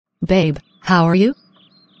babe, how are you?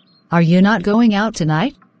 Are you not going out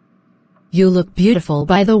tonight? You look beautiful,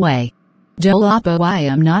 by the way. Dolapo, I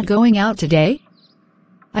am not going out today.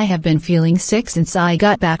 I have been feeling sick since I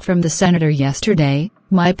got back from the senator yesterday.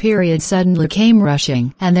 My period suddenly came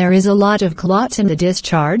rushing and there is a lot of clots in the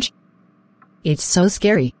discharge. It's so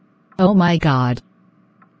scary. Oh my God.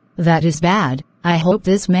 That is bad. I hope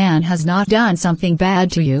this man has not done something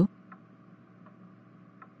bad to you.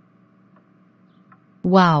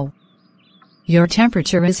 Wow. Your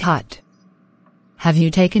temperature is hot. Have you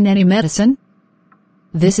taken any medicine?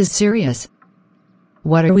 This is serious.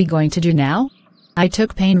 What are we going to do now? I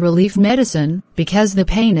took pain relief medicine, because the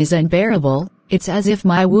pain is unbearable. It's as if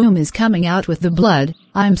my womb is coming out with the blood.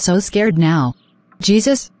 I'm so scared now.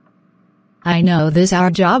 Jesus. I know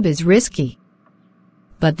our job is risky.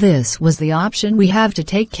 But this was the option we have to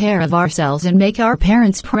take care of ourselves and make our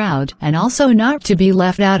parents proud, and also not to be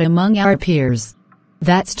left out among our peers.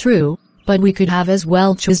 That's true, but we could have as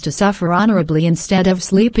well choose to suffer honorably instead of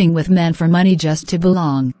sleeping with men for money just to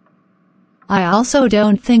belong. I also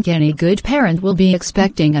don't think any good parent will be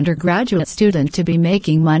expecting undergraduate student to be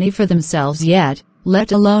making money for themselves yet,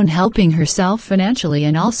 let alone helping herself financially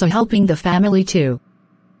and also helping the family too.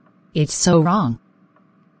 It's so wrong.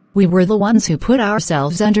 We were the ones who put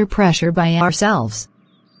ourselves under pressure by ourselves.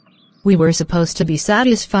 We were supposed to be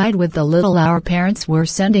satisfied with the little our parents were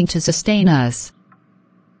sending to sustain us.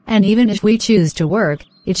 And even if we choose to work,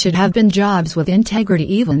 it should have been jobs with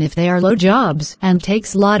integrity even if they are low jobs and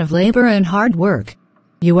takes a lot of labor and hard work.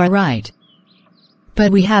 You are right.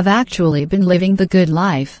 But we have actually been living the good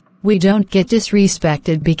life. We don't get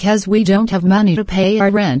disrespected because we don't have money to pay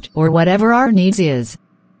our rent or whatever our needs is.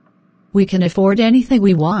 We can afford anything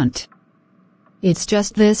we want. It's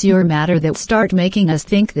just your matter that start making us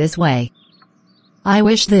think this way. I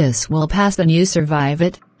wish this will pass and you survive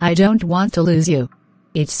it. I don't want to lose you.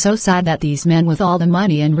 It's so sad that these men with all the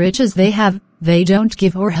money and riches they have, they don't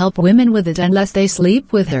give or help women with it unless they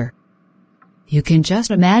sleep with her. You can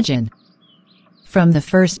just imagine. From the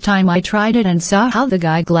first time I tried it and saw how the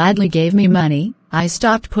guy gladly gave me money, I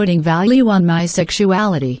stopped putting value on my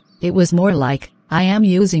sexuality. It was more like, I am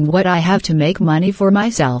using what I have to make money for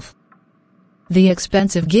myself. The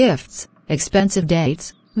expensive gifts, expensive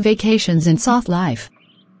dates, vacations and soft life.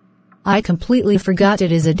 I completely forgot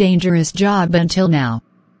it is a dangerous job until now.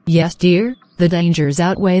 Yes dear, the dangers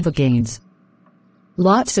outweigh the gains.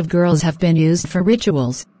 Lots of girls have been used for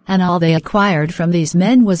rituals, and all they acquired from these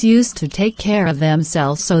men was used to take care of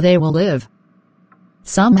themselves so they will live.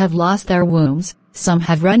 Some have lost their wombs, some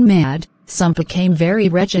have run mad, some became very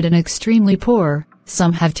wretched and extremely poor,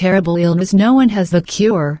 some have terrible illness no one has the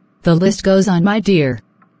cure, the list goes on my dear.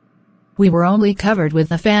 We were only covered with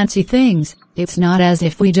the fancy things, it's not as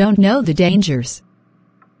if we don't know the dangers.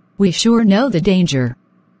 We sure know the danger.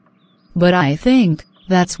 But I think,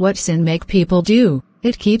 that's what sin make people do,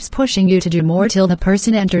 it keeps pushing you to do more till the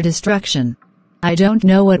person enter destruction. I don't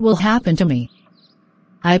know what will happen to me.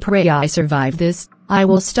 I pray I survive this, I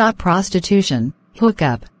will stop prostitution,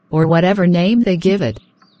 hookup, or whatever name they give it.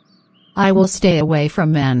 I will stay away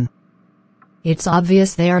from men. It's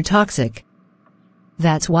obvious they are toxic.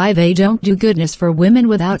 That's why they don't do goodness for women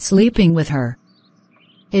without sleeping with her.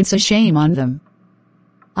 It's a shame on them.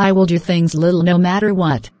 I will do things little no matter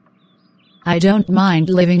what. I don't mind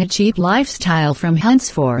living a cheap lifestyle from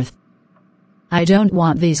henceforth. I don't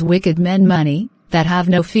want these wicked men money, that have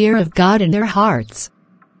no fear of God in their hearts.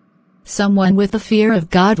 Someone with the fear of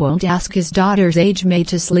God won't ask his daughter's age mate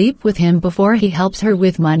to sleep with him before he helps her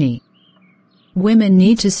with money. Women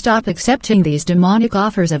need to stop accepting these demonic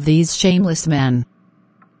offers of these shameless men.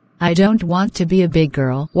 I don't want to be a big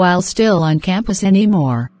girl while still on campus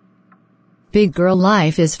anymore. Big girl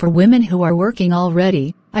life is for women who are working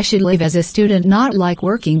already. I should live as a student, not like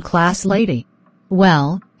working class lady.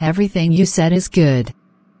 Well, everything you said is good.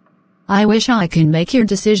 I wish I can make your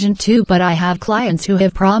decision too, but I have clients who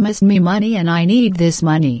have promised me money and I need this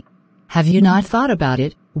money. Have you not thought about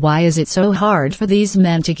it? Why is it so hard for these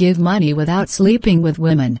men to give money without sleeping with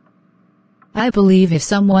women? I believe if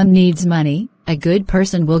someone needs money, a good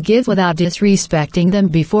person will give without disrespecting them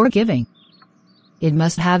before giving. It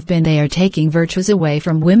must have been they are taking virtues away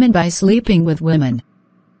from women by sleeping with women.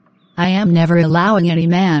 I am never allowing any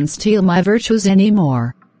man steal my virtues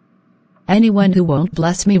anymore. Anyone who won't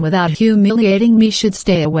bless me without humiliating me should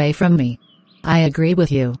stay away from me. I agree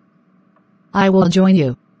with you. I will join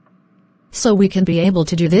you. So we can be able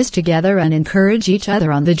to do this together and encourage each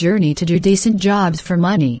other on the journey to do decent jobs for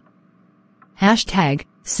money.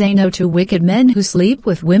 #Say no to wicked men who sleep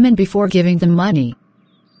with women before giving them money.